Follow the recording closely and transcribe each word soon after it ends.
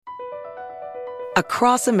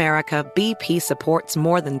Across America, BP supports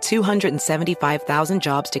more than 275,000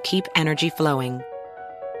 jobs to keep energy flowing.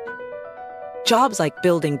 Jobs like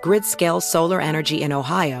building grid-scale solar energy in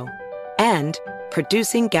Ohio and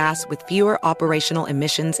producing gas with fewer operational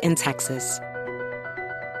emissions in Texas.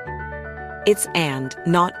 It's and,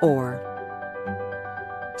 not or.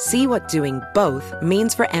 See what doing both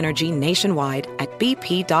means for energy nationwide at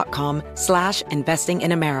bp.com/investing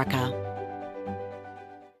in America.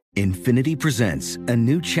 Infiniti presents a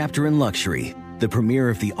new chapter in luxury, the premiere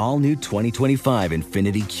of the all-new 2025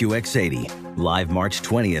 Infiniti QX80, live March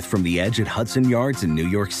 20th from the Edge at Hudson Yards in New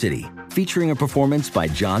York City, featuring a performance by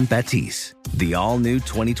Jon Batiste. The all-new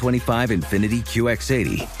 2025 Infiniti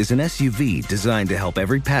QX80 is an SUV designed to help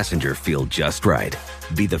every passenger feel just right.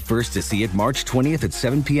 Be the first to see it March 20th at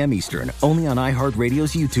 7 p.m. Eastern, only on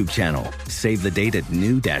iHeartRadio's YouTube channel. Save the date at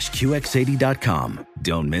new-QX80.com.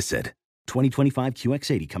 Don't miss it. 2025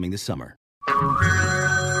 QX80 coming this summer.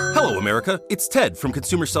 Hello, America. It's Ted from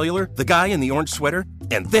Consumer Cellular, the guy in the orange sweater,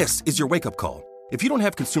 and this is your wake-up call. If you don't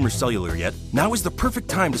have Consumer Cellular yet, now is the perfect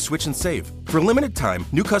time to switch and save. For a limited time,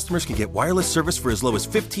 new customers can get wireless service for as low as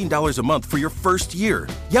 $15 a month for your first year.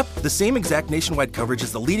 Yep, the same exact nationwide coverage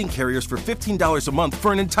as the leading carriers for $15 a month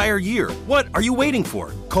for an entire year. What are you waiting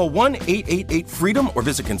for? Call 1-888-FREEDOM or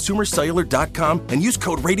visit consumercellular.com and use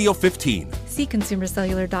code RADIO15. See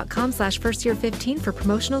consumercellular.com/firstyear15 for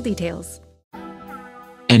promotional details.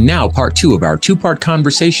 And now, part two of our two-part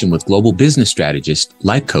conversation with global business strategist,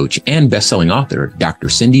 life coach, and best-selling author, Dr.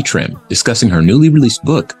 Cindy Trimm, discussing her newly released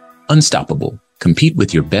book, Unstoppable: Compete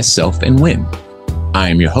with Your Best Self and Win. I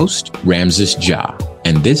am your host, Ramses Ja,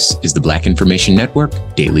 and this is the Black Information Network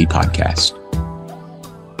Daily Podcast.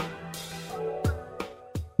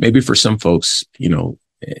 Maybe for some folks,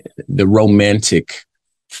 the romantic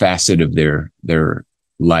facet of their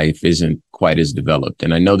life isn't quite as developed.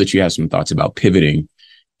 And I know that you have some thoughts about pivoting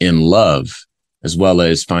in love, as well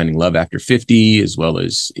as finding love after 50, as well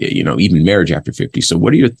as, even marriage after 50. So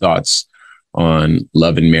what are your thoughts on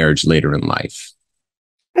love and marriage later in life?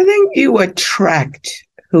 I think you attract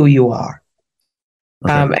who you are.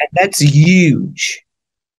 Okay. And that's huge.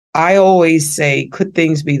 I always say, could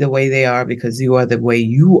things be the way they are because you are the way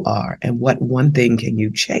you are? And what one thing can you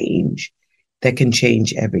change that can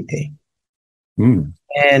change everything?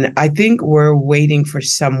 And I think we're waiting for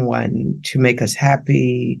someone to make us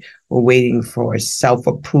happy. We're waiting for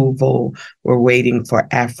self-approval. We're waiting for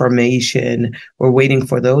affirmation. We're waiting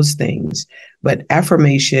for those things. But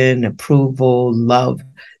affirmation, approval, love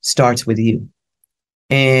starts with you.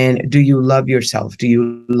 And do you love yourself? Do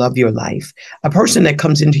you love your life? A person that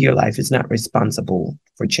comes into your life is not responsible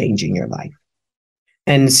for changing your life.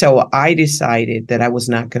 And so I decided that I was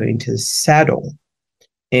not going to settle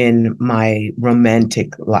in my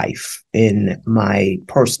romantic life, in my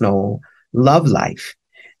personal love life.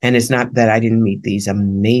 And it's not that I didn't meet these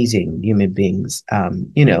amazing human beings,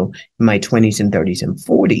 in my 20s and 30s and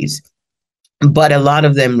 40s, but a lot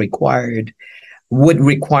of them would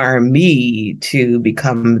require me to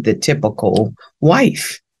become the typical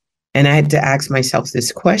wife. And I had to ask myself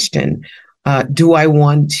this question, do I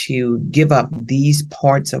want to give up these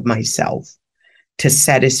parts of myself to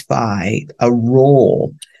satisfy a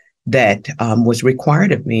role that was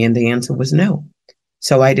required of me? And the answer was no.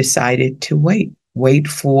 So I decided to wait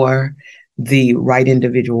for the right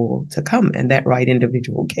individual to come. And that right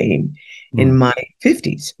individual came in my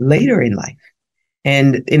 50s, later in life.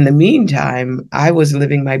 And in the meantime, I was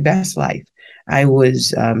living my best life. I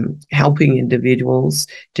was helping individuals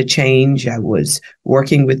to change. I was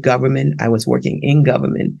working with government. I was working in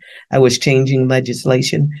government. I was changing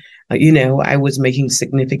legislation. I was making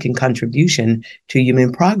significant contribution to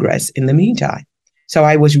human progress in the meantime. So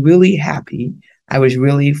I was really happy. I was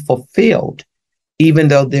really fulfilled, even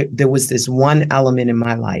though there was this one element in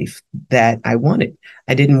my life that I wanted.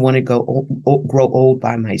 I didn't want to grow old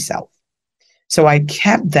by myself. So I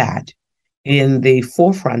kept that in the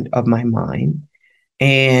forefront of my mind.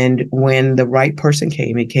 And when the right person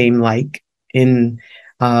came, it came like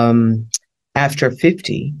after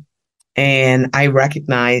 50. And I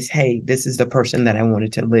recognized, hey, this is the person that I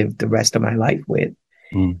wanted to live the rest of my life with.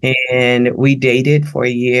 And we dated for a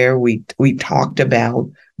year. We talked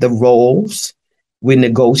about the roles. We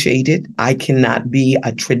negotiated. I cannot be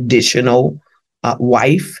a traditional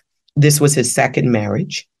wife. This was his second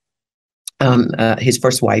marriage. His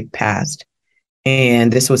first wife passed.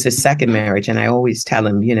 And this was his second marriage. And I always tell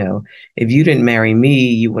him, if you didn't marry me,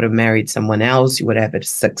 you would have married someone else. You would have a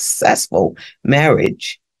successful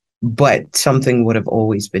marriage. But something would have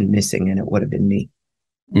always been missing, and it would have been me.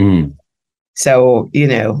 So,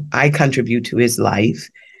 I contribute to his life.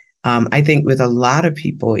 I think with a lot of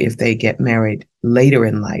people, if they get married later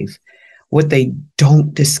in life, what they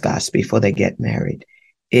don't discuss before they get married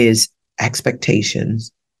is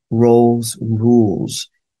expectations, roles, rules,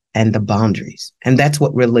 and the boundaries. And that's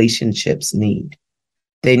what relationships need.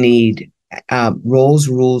 They need roles,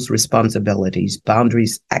 rules, responsibilities,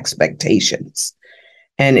 boundaries, expectations.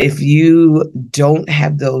 And if you don't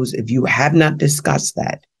have those, if you have not discussed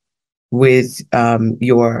that with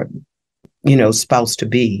your, spouse to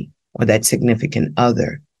be or that significant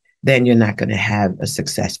other, then you're not going to have a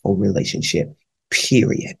successful relationship,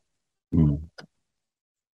 period. Mm.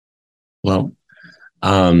 Well,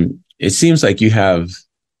 it seems like you have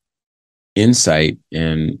insight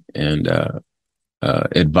and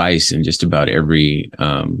advice in just about every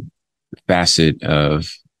facet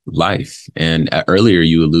of life. And earlier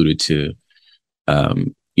you alluded to,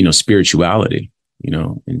 spirituality,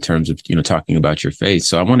 in terms of, talking about your faith.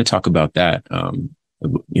 So I want to talk about that,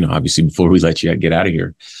 obviously before we let you get out of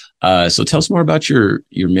here. So tell us more about your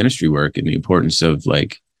ministry work and the importance of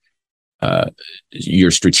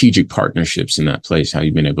your strategic partnerships in that place, how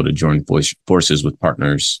you've been able to join forces with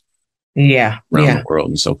partners around the world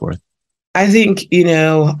and so forth. I think,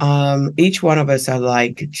 each one of us are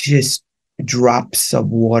like just drops of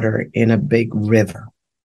water in a big river.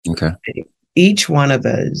 Okay. Each one of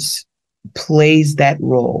us plays that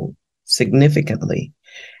role significantly,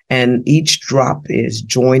 and each drop is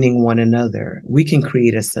joining one another. We can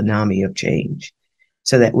create a tsunami of change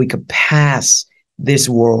so that we could pass this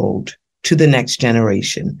world to the next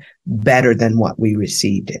generation better than what we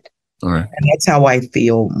received it. All right. And that's how I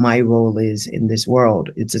feel my role is in this world.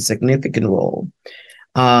 It's a significant role.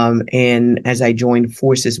 And as I join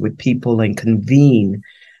forces with people and convene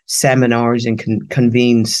seminars and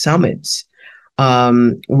convene summits,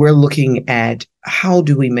 we're looking at how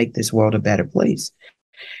do we make this world a better place?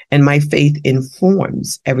 And my faith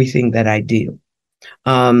informs everything that I do.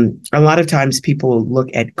 A lot of times people look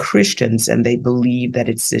at Christians and they believe that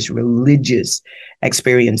it's this religious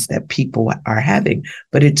experience that people are having,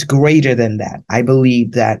 but it's greater than that. I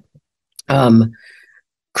believe that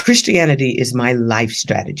Christianity is my life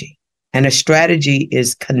strategy, and a strategy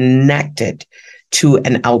is connected to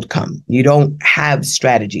an outcome. You don't have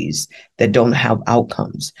strategies that don't have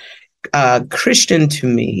outcomes. Christian, to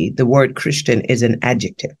me, the word Christian is an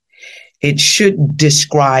adjective. It should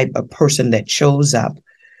describe a person that shows up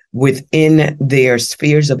within their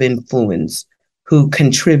spheres of influence, who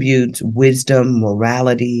contributes wisdom,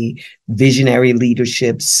 morality, visionary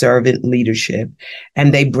leadership, servant leadership,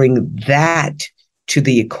 and they bring that to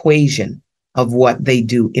the equation of what they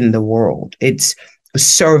do in the world. It's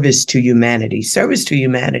service to humanity. Service to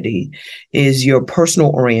humanity is your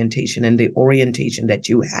personal orientation and the orientation that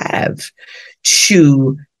you have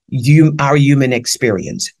to our human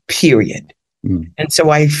experience, period. Mm. And so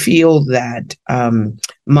I feel that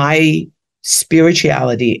my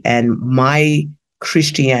spirituality and my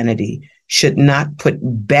Christianity should not put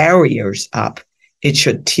barriers up. It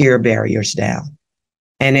should tear barriers down.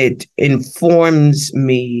 And it informs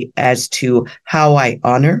me as to how I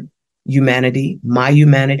honor humanity, my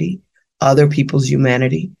humanity, other people's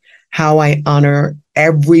humanity, how I honor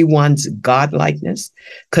everyone's godlikeness,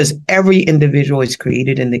 because every individual is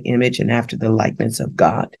created in the image and after the likeness of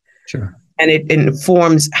God. Sure. And it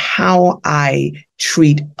informs how I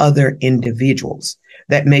treat other individuals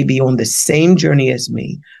that may be on the same journey as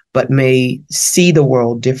me, but may see the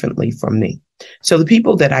world differently from me. So the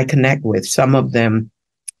people that I connect with, some of them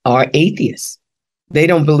are atheists. They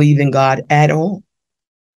don't believe in God at all.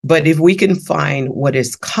 But if we can find what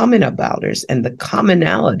is common about us, and the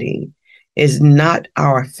commonality is not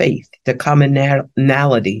our faith, the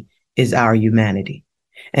commonality is our humanity.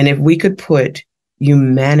 And if we could put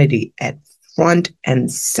humanity at front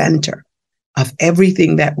and center of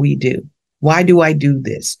everything that we do, why do I do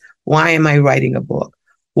this? Why am I writing a book?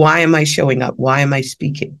 Why am I showing up? Why am I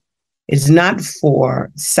speaking? It's not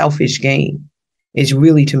for selfish gain. It's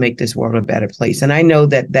really to make this world a better place. And I know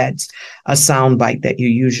that that's a soundbite that you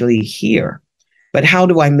usually hear. But how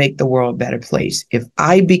do I make the world a better place? If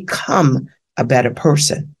I become a better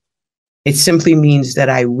person, it simply means that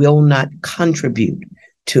I will not contribute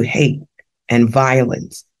to hate and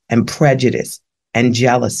violence and prejudice and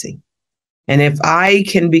jealousy. And if I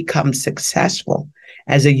can become successful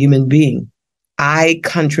as a human being, I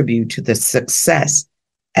contribute to the success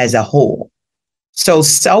as a whole. So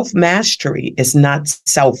self-mastery is not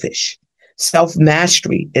selfish.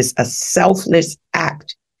 Self-mastery is a selfless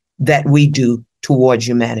act that we do towards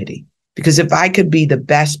humanity. Because if I could be the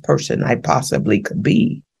best person I possibly could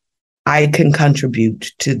be, I can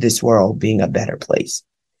contribute to this world being a better place.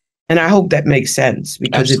 And I hope that makes sense,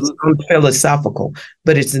 because Absolutely. It's unphilosophical,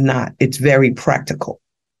 but it's not. It's very practical.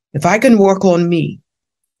 If I can work on me,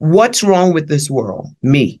 what's wrong with this world?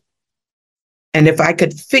 Me. And if I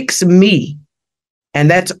could fix me, and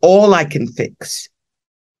that's all I can fix,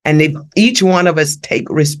 and if each one of us take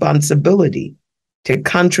responsibility to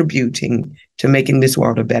contributing to making this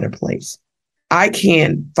world a better place, I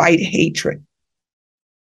can't fight hatred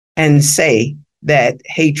and say that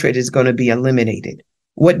hatred is going to be eliminated.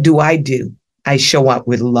 What do? I show up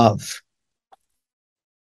with love.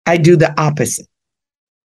 I do the opposite.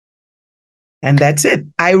 And that's it.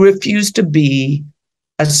 I refuse to be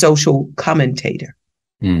a social commentator.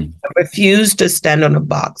 I refuse to stand on a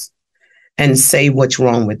box and say what's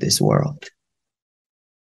wrong with this world.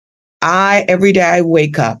 Every day I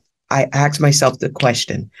wake up, I ask myself the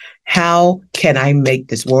question, how can I make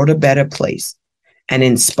this world a better place and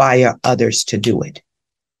inspire others to do it?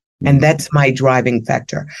 And that's my driving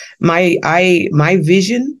factor. My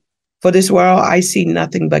vision for this world, I see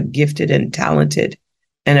nothing but gifted and talented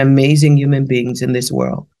and amazing human beings in this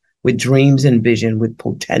world with dreams and vision, with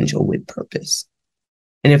potential, with purpose.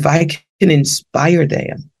 And if I can inspire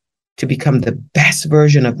them to become the best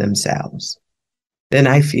version of themselves, then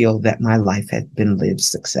I feel that my life has been lived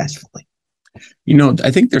successfully. You know,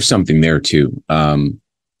 I think there's something there too.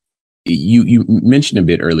 You mentioned a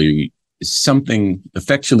bit earlier, something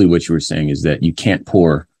effectually what you were saying is that you can't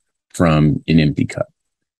pour from an empty cup.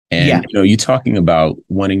 And, you know, you talking about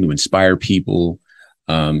wanting to inspire people,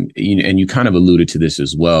 and you kind of alluded to this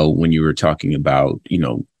as well when you were talking about, you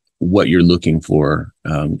know, what you're looking for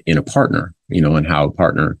in a partner, you know, and how a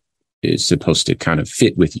partner is supposed to kind of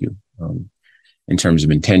fit with you in terms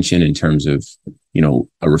of intention, in terms of, you know,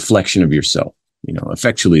 a reflection of yourself. You know,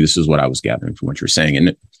 effectually, this is what I was gathering from what you're saying.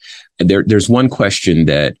 And there's one question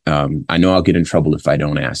that I know I'll get in trouble if I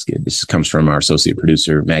don't ask it. This comes from our associate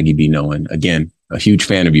producer, Maggie B. Nolan. Again, a huge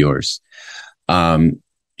fan of yours.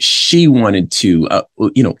 She wanted to,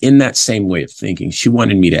 you know, in that same way of thinking, she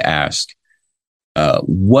wanted me to ask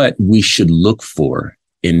what we should look for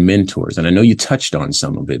in mentors. And I know you touched on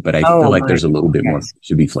some of it, but I feel like there's a little bit more that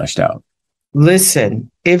should be fleshed out.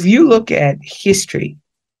 Listen, if you look at history,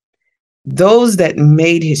 those that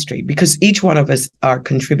made history, because each one of us are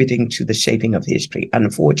contributing to the shaping of history,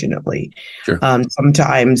 unfortunately. Sure.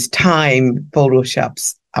 Sometimes time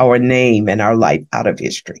photoshops our name and our life out of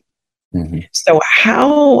history. So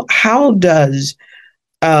how does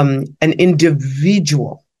an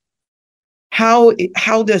individual, how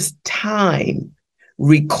does time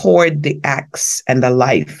record the acts and the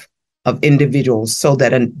life of individuals so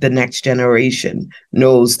that the next generation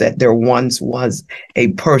knows that there once was a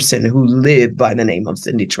person who lived by the name of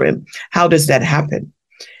Cindy Trimm? How does that happen?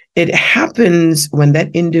 It happens when that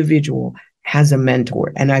individual has a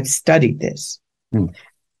mentor, and I've studied this.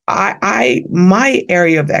 My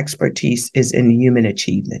area of expertise is in human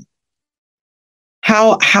achievement.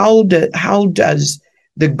 How does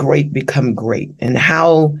the great become great, and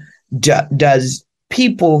how does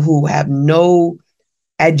people who have no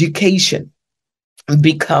education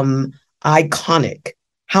become iconic?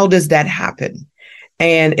 How does that happen?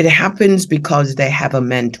 And it happens because they have a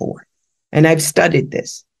mentor. And I've studied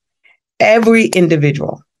this. Every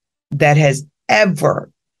individual that has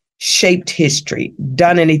ever shaped history,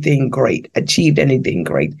 done anything great, achieved anything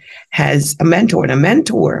great, has a mentor. And a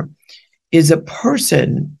mentor is a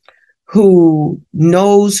person who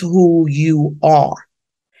knows who you are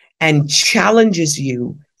and challenges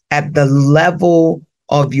you at the level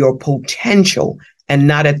of your potential and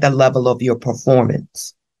not at the level of your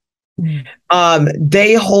performance.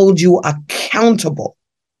 They hold you accountable,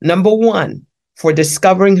 number one, for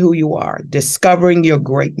discovering who you are, discovering your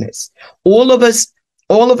greatness. All of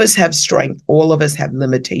us have strength. All of us have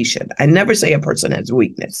limitation. I never say a person has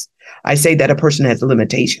weakness. I say that a person has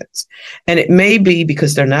limitations. And it may be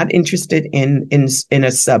because they're not interested in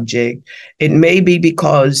a subject. It may be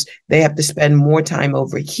because they have to spend more time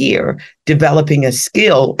over here developing a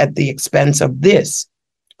skill at the expense of this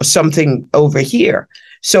or something over here.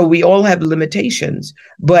 So we all have limitations,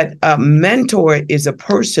 but a mentor is a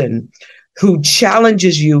person who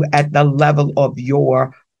challenges you at the level of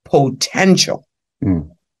your potential.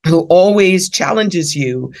 Who always challenges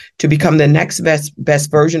you to become the next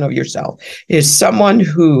best version of yourself, is someone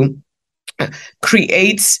who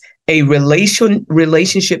creates a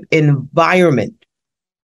relationship environment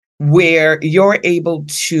where you're able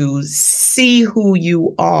to see who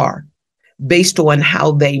you are based on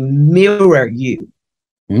how they mirror you.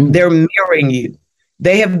 They're mirroring you.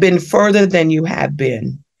 They have been further than you have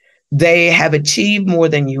been. They have achieved more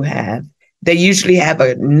than you have. They usually have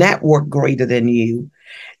a network greater than you.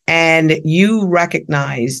 and you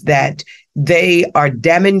recognize that they are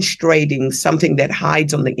demonstrating something that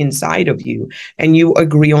hides on the inside of you, and you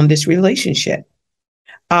agree on this relationship.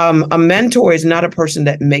 A mentor is not a person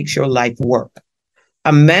that makes your life work.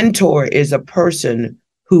 A mentor is a person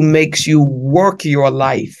who makes you work your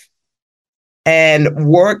life and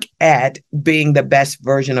work at being the best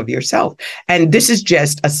version of yourself. And this is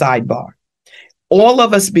just a sidebar. All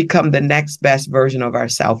of us become the next best version of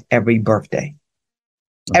ourselves every birthday,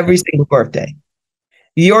 every single birthday.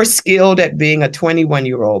 You're skilled at being a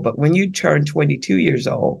 21-year-old, but when you turn 22 years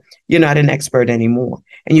old, you're not an expert anymore.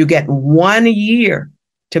 And you get 1 year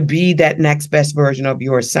to be that next best version of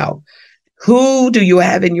yourself. Who do you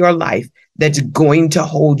have in your life that's going to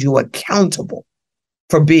hold you accountable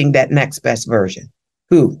for being that next best version?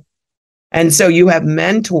 Who? And so you have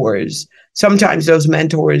mentors. Sometimes those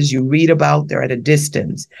mentors you read about, they're at a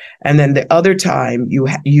distance. And then the other time you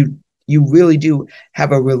really do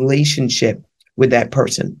have a relationship with that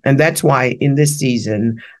person. And that's why in this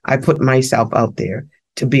season, I put myself out there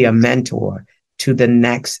to be a mentor to the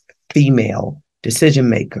next female decision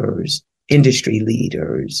makers, industry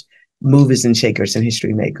leaders, movers and shakers and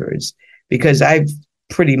history makers, because I've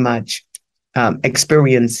pretty much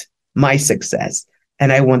experienced my success.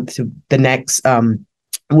 And I want the next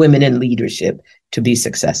women in leadership to be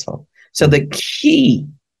successful. So the key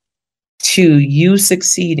to you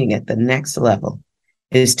succeeding at the next level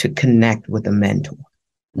is to connect with a mentor.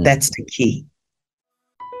 That's the key.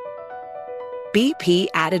 BP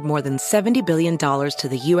added more than $70 billion to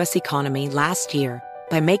the U.S. economy last year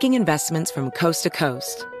by making investments from coast to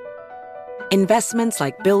coast. Investments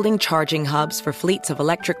like building charging hubs for fleets of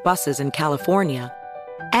electric buses in California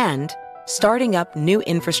and starting up new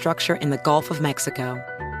infrastructure in the Gulf of Mexico.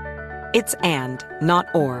 It's and, not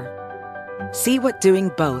or. See what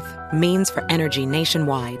doing both means for energy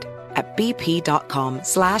nationwide at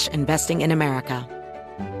bp.com/investing in America.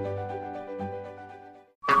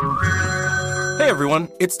 Hey everyone,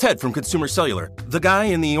 it's Ted from Consumer Cellular, the guy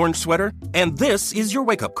in the orange sweater, and this is your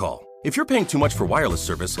wake-up call. If you're paying too much for wireless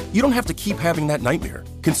service, you don't have to keep having that nightmare.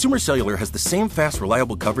 Consumer Cellular has the same fast,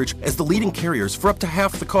 reliable coverage as the leading carriers for up to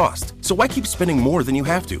half the cost. So why keep spending more than you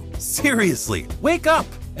have to? Seriously, wake up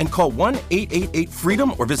and call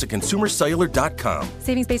 1-888-FREEDOM or visit consumercellular.com.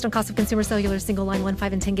 Savings based on cost of Consumer Cellular single line 1,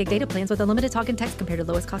 5, and 10 gig data plans with unlimited talk and text compared to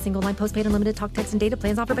lowest cost single line postpaid unlimited talk, text, and data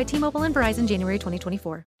plans offered by T-Mobile and Verizon January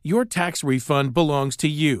 2024. Your tax refund belongs to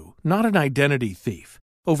you, not an identity thief.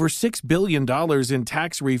 Over $6 billion in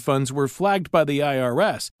tax refunds were flagged by the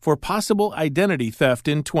IRS for possible identity theft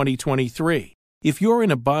in 2023. If you're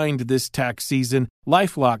in a bind this tax season,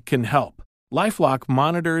 LifeLock can help. LifeLock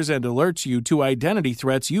monitors and alerts you to identity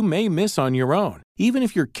threats you may miss on your own, even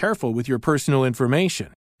if you're careful with your personal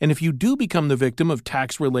information. And if you do become the victim of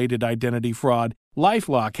tax-related identity fraud,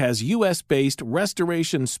 LifeLock has U.S.-based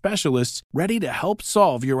restoration specialists ready to help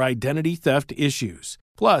solve your identity theft issues.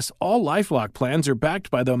 Plus, all LifeLock plans are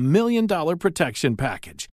backed by the $1 Million Protection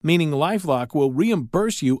Package, meaning LifeLock will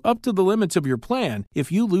reimburse you up to the limits of your plan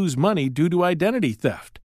if you lose money due to identity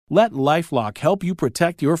theft. Let LifeLock help you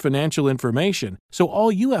protect your financial information, so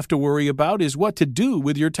all you have to worry about is what to do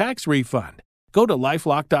with your tax refund. Go to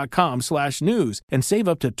LifeLock.com/news and save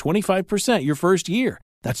up to 25% your first year.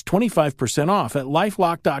 That's 25% off at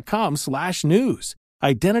LifeLock.com/news.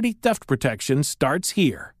 Identity theft protection starts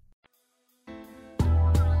here.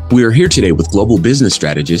 We are here today with global business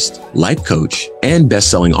strategist, life coach, and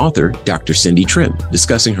best-selling author, Dr. Cindy Trimm,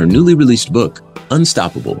 discussing her newly released book,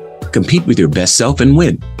 Unstoppable: Compete with Your Best Self and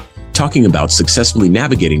Win, talking about successfully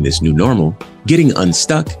navigating this new normal, getting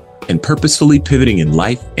unstuck, and purposefully pivoting in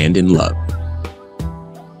life and in love.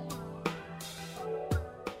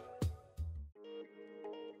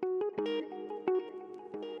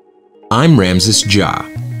 I'm Ramses Ja.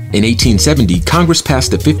 In 1870, Congress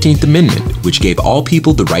passed the 15th Amendment, which gave all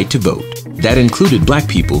people the right to vote. That included black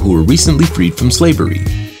people who were recently freed from slavery.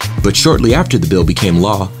 But shortly after the bill became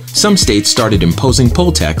law, some states started imposing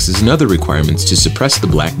poll taxes and other requirements to suppress the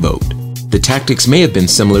black vote. The tactics may have been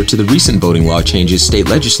similar to the recent voting law changes state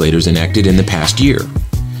legislators enacted in the past year.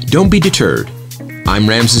 Don't be deterred. I'm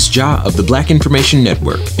Ramses Ja of the Black Information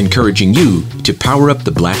Network, encouraging you to power up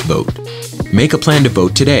the black vote. Make a plan to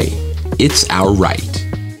vote today. It's our right.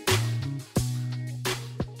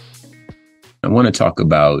 I want to talk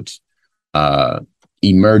about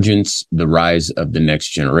emergence, the rise of the next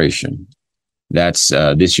generation. That's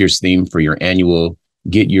this year's theme for your annual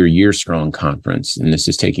Get Your Year Strong conference. And this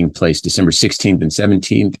is taking place December 16th and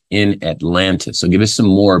 17th in Atlanta. So give us some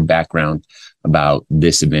more background about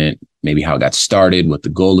this event, maybe how it got started, what the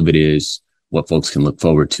goal of it is, what folks can look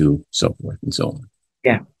forward to, so forth and so on.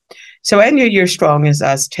 Yeah. So End Your Year Strong is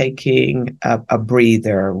us taking a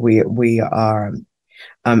breather. We are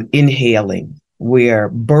inhaling. We are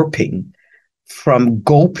burping from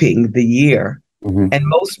gulping the year. Mm-hmm. And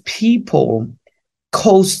most people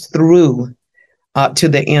coast through to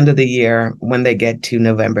the end of the year when they get to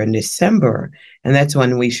November and December. And that's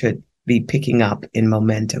when we should be picking up in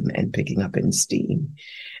momentum and picking up in steam.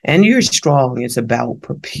 And You're Strong is about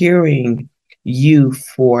preparing you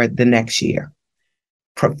for the next year,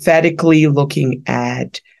 prophetically looking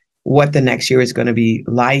at what the next year is going to be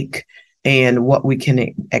like and what we can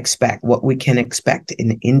expect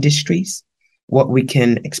in industries, what we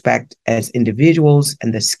can expect as individuals,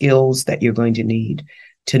 and the skills that you're going to need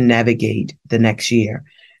to navigate the next year.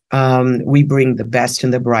 We bring the best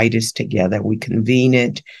and the brightest together. We convene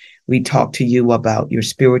it. We talk to you about your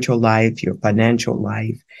spiritual life, your financial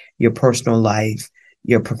life, your personal life,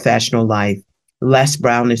 your professional life. Les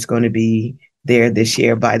Brown is going to be there this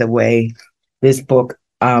year. By the way, this book,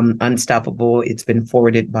 Unstoppable, it's been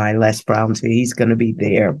forwarded by Les Brown, so he's going to be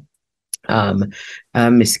there.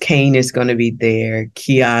 Miss Kane is going to be there.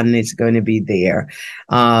 Keon is going to be there.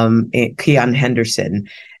 Keon Henderson.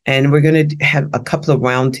 And we're going to have a couple of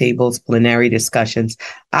roundtables, plenary discussions.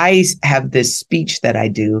 I have this speech that I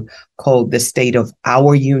do called The State of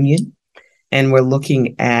Our Union. And we're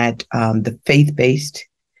looking at the faith-based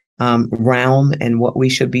realm and what we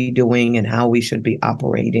should be doing and how we should be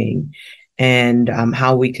operating and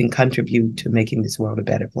how we can contribute to making this world a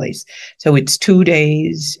better place. So it's 2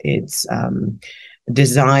 days. It's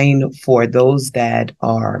designed for those that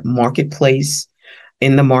are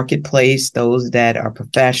in the marketplace, those that are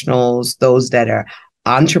professionals, those that are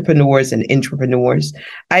entrepreneurs and intrapreneurs.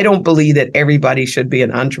 I don't believe that everybody should be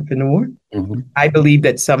an entrepreneur. Mm-hmm. I believe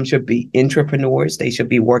that some should be intrapreneurs. They should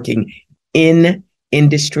be working in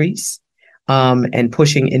industries and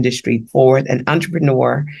pushing industry forward. An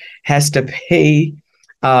entrepreneur has to pay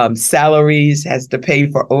salaries, has to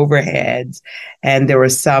pay for overheads. And there are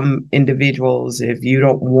some individuals, if you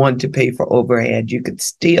don't want to pay for overhead, you could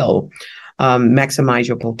still maximize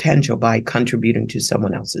your potential by contributing to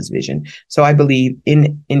someone else's vision. So I believe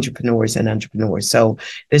in entrepreneurs and entrepreneurs. So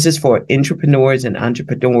this is for entrepreneurs and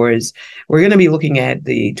entrepreneurs. We're going to be looking at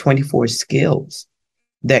the 24 skills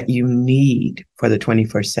that you need for the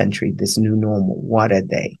 21st century, this new normal. What are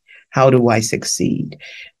they? How do I succeed?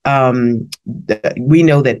 We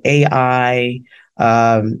know that AI,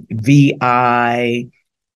 VI,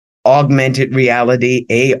 augmented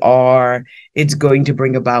reality, AR, it's going to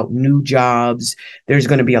bring about new jobs. There's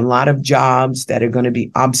going to be a lot of jobs that are going to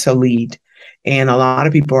be obsolete. And a lot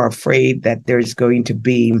of people are afraid that there's going to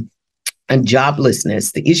be a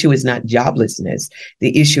joblessness. The issue is not joblessness.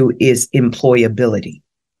 The issue is employability.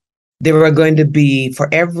 There are going to be, for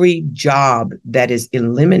every job that is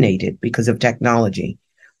eliminated because of technology,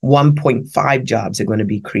 1.5 jobs are going to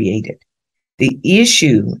be created. The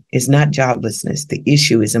issue is not joblessness. The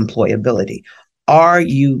issue is employability. Are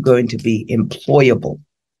you going to be employable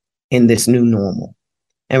in this new normal?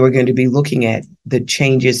 And we're going to be looking at the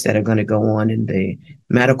changes that are going to go on in the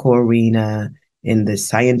medical arena, in the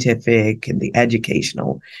scientific and the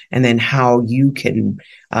educational, and then how you can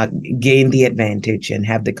gain the advantage and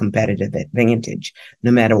have the competitive advantage,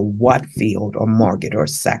 no matter what field or market or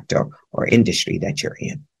sector or industry that you're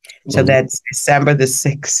in. So that's December the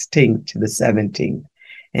 16th to the 17th.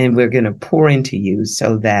 And we're going to pour into you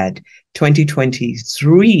so that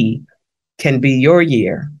 2023 can be your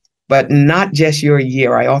year, but not just your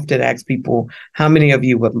year. I often ask people, how many of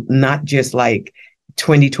you would not just like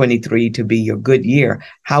 2023 to be your good year?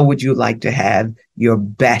 How would you like to have your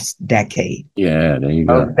best decade? Yeah, there you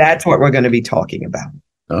go. That's what we're going to be talking about.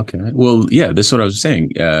 Okay. Well, yeah, that's what I was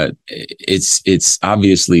saying. It's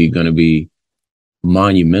obviously going to be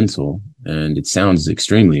monumental, and it sounds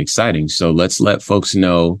extremely exciting. So let's let folks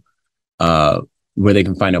know where they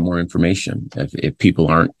can find out more information if people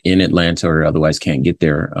aren't in Atlanta or otherwise can't get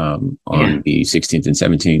there on the 16th and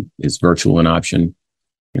 17th. Is virtual an option?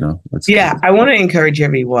 I want to encourage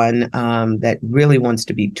everyone that really wants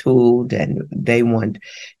to be tooled and they want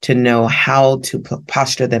to know how to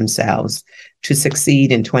posture themselves to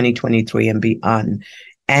succeed in 2023 and beyond.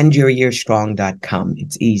 EndYourYearStrong.com.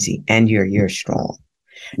 It's easy. End Your Year Strong.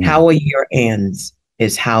 Mm-hmm. How a year ends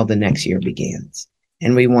is how the next year begins.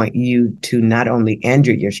 And we want you to not only end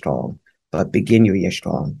your year strong, but begin your year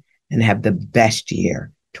strong and have the best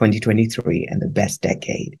year, 2023, and the best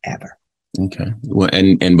decade ever. Okay. Well,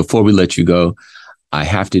 and before we let you go, I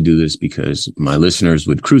have to do this because my listeners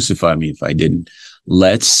would crucify me if I didn't.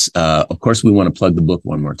 Let's, of course, we want to plug the book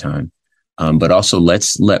one more time, but also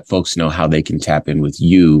let's let folks know how they can tap in with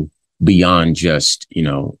you beyond just,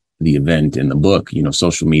 the event and the book,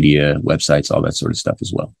 social media, websites, all that sort of stuff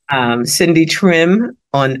as well. Cindy Trim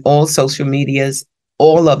on all social medias.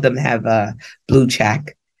 All of them have a blue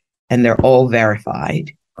check and they're all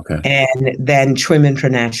verified. Okay. And then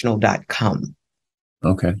triminternational.com.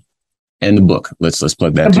 Okay. And the book. Let's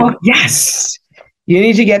plug that too. Yes. You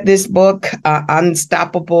need to get this book,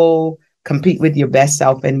 Unstoppable, Compete with Your Best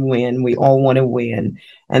Self and Win. We all want to win.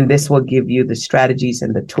 And this will give you the strategies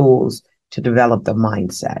and the tools to develop the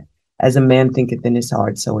mindset. As a man thinketh in his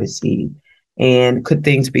heart, so is he. And could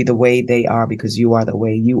things be the way they are because you are the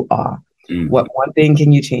way you are? What one thing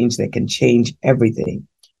can you change that can change everything?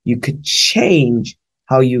 You could change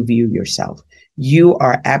how you view yourself. You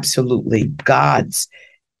are absolutely God's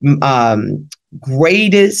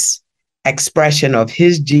greatest expression of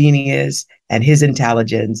his genius and his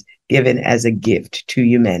intelligence given as a gift to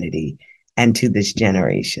humanity and to this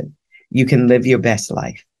generation. You can live your best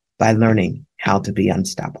life by learning how to be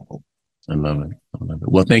unstoppable. I love it.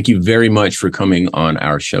 Well, thank you very much for coming on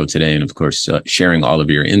our show today. And of course, sharing all of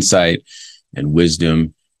your insight and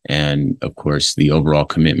wisdom. And of course, the overall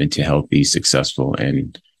commitment to healthy, successful,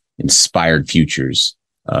 and inspired futures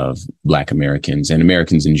of Black Americans and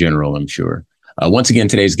Americans in general, I'm sure. Once again,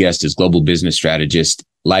 today's guest is global business strategist,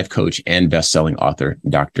 life coach, and best-selling author,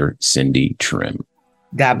 Dr. Cindy Trim.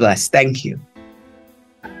 God bless. Thank you.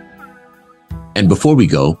 And before we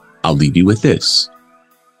go, I'll leave you with this.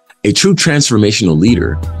 A true transformational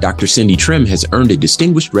leader, Dr. Cindy Trim has earned a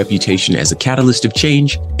distinguished reputation as a catalyst of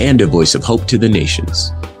change and a voice of hope to the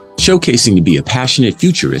nations. Showcasing to be a passionate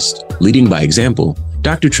futurist, leading by example,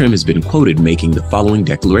 Dr. Trim has been quoted making the following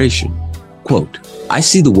declaration, quote, "I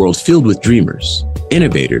see the world filled with dreamers,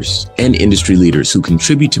 innovators, and industry leaders who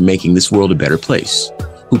contribute to making this world a better place,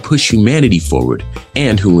 who push humanity forward,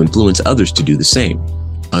 and who influence others to do the same,"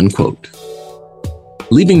 unquote.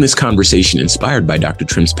 Leaving this conversation inspired by Dr.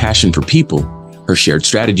 Trim's passion for people, her shared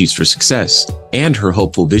strategies for success, and her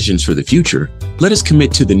hopeful visions for the future, let us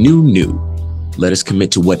commit to the new. Let us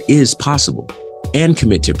commit to what is possible, and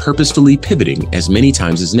commit to purposefully pivoting as many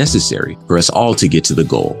times as necessary for us all to get to the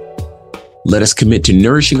goal. Let us commit to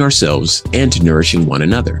nourishing ourselves and to nourishing one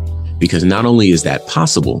another, because not only is that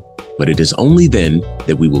possible, but it is only then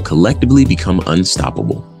that we will collectively become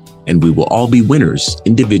unstoppable, and we will all be winners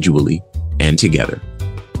individually and together.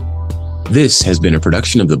 This has been a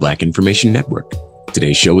production of the Black Information Network.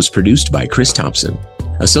 Today's show was produced by Chris Thompson,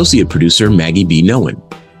 associate producer Maggie B. Noen.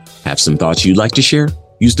 Have some thoughts you'd like to share?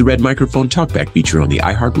 Use the red microphone talkback feature on the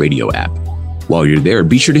iHeartRadio app. While you're there,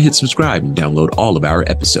 be sure to hit subscribe and download all of our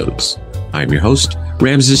episodes. I'm your host,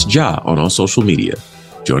 Ramses Ja, on all social media.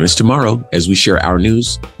 Join us tomorrow as we share our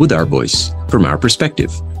news with our voice, from our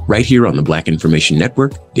perspective, right here on the Black Information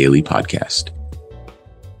Network Daily Podcast.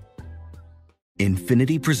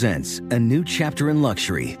 Infiniti presents a new chapter in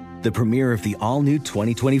luxury, the premiere of the all-new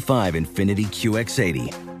 2025 Infiniti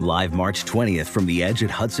QX80, live March 20th from the Edge at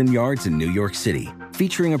Hudson Yards in New York City,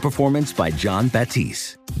 featuring a performance by Jon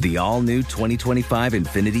Batiste. The all-new 2025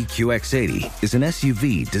 Infiniti QX80 is an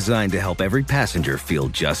SUV designed to help every passenger feel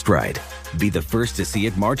just right. Be the first to see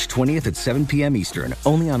it March 20th at 7 p.m. Eastern,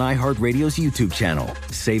 only on iHeartRadio's YouTube channel.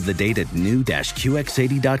 Save the date at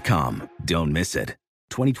new-QX80.com. Don't miss it.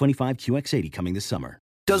 2025 QX80 coming this summer.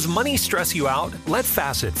 Does money stress you out? Let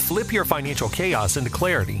Facet flip your financial chaos into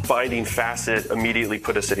clarity. Finding Facet immediately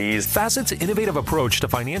put us at ease. Facet's innovative approach to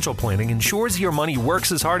financial planning ensures your money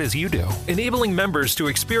works as hard as you do, enabling members to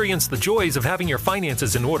experience the joys of having your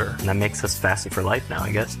finances in order. And that makes us Facet for life now,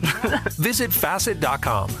 I guess. Visit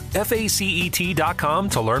Facet.com, FACET.com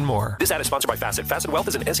to learn more. This ad is sponsored by Facet. Facet Wealth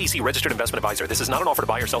is an SEC registered investment advisor. This is not an offer to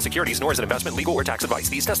buy or sell securities, nor is it investment, legal, or tax advice.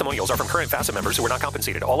 These testimonials are from current Facet members who are not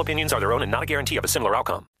compensated. All opinions are their own and not a guarantee of a similar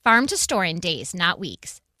outcome. Farm to store in days, not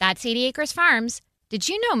weeks. That's 80 Acres Farms. Did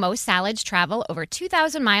you know most salads travel over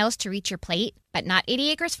 2,000 miles to reach your plate? But not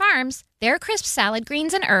 80 Acres Farms. Their crisp salad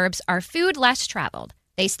greens and herbs are food less traveled.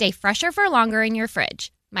 They stay fresher for longer in your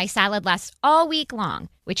fridge. My salad lasts all week long,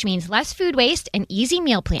 which means less food waste and easy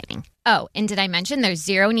meal planning. Oh, and did I mention there's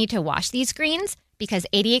zero need to wash these greens? Because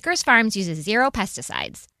 80 Acres Farms uses zero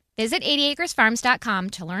pesticides. Visit 80acresfarms.com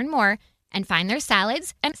to learn more and find their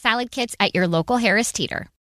salads and salad kits at your local Harris Teeter.